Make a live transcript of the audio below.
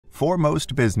For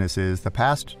most businesses, the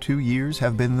past 2 years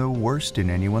have been the worst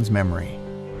in anyone's memory.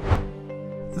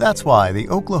 That's why the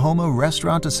Oklahoma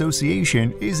Restaurant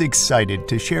Association is excited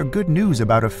to share good news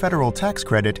about a federal tax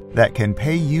credit that can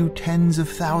pay you tens of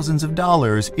thousands of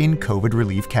dollars in COVID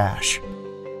relief cash.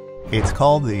 It's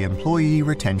called the Employee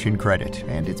Retention Credit,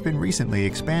 and it's been recently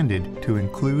expanded to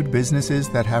include businesses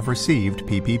that have received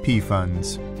PPP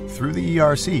funds. Through the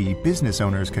ERC, business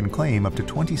owners can claim up to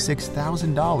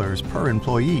 $26,000 per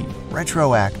employee,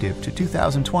 retroactive to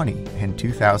 2020 and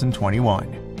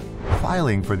 2021.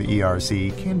 Filing for the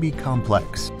ERC can be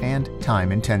complex and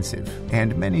time-intensive,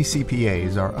 and many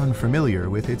CPAs are unfamiliar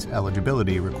with its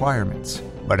eligibility requirements.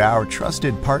 But our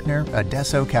trusted partner,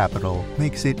 Adesso Capital,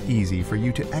 makes it easy for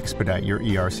you to expedite your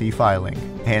ERC filing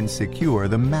and secure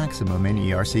the maximum in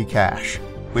ERC cash.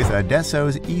 With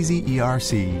Adesso's Easy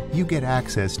ERC, you get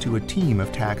access to a team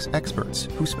of tax experts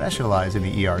who specialize in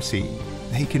the ERC.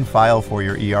 They can file for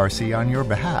your ERC on your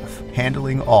behalf,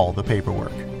 handling all the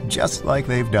paperwork, just like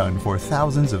they've done for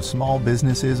thousands of small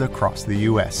businesses across the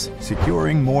U.S.,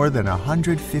 securing more than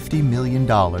 $150 million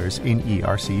in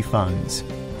ERC funds.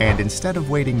 And instead of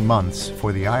waiting months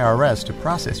for the IRS to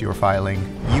process your filing,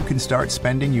 you can start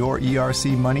spending your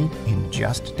ERC money in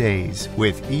just days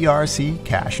with ERC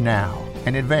Cash Now,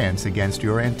 an advance against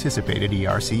your anticipated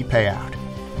ERC payout.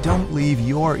 Don't leave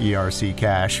your ERC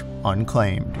cash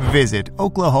unclaimed. Visit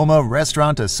Oklahoma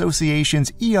Restaurant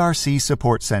Association's ERC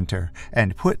Support Center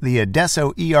and put the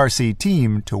Adesso ERC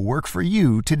team to work for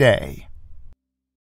you today.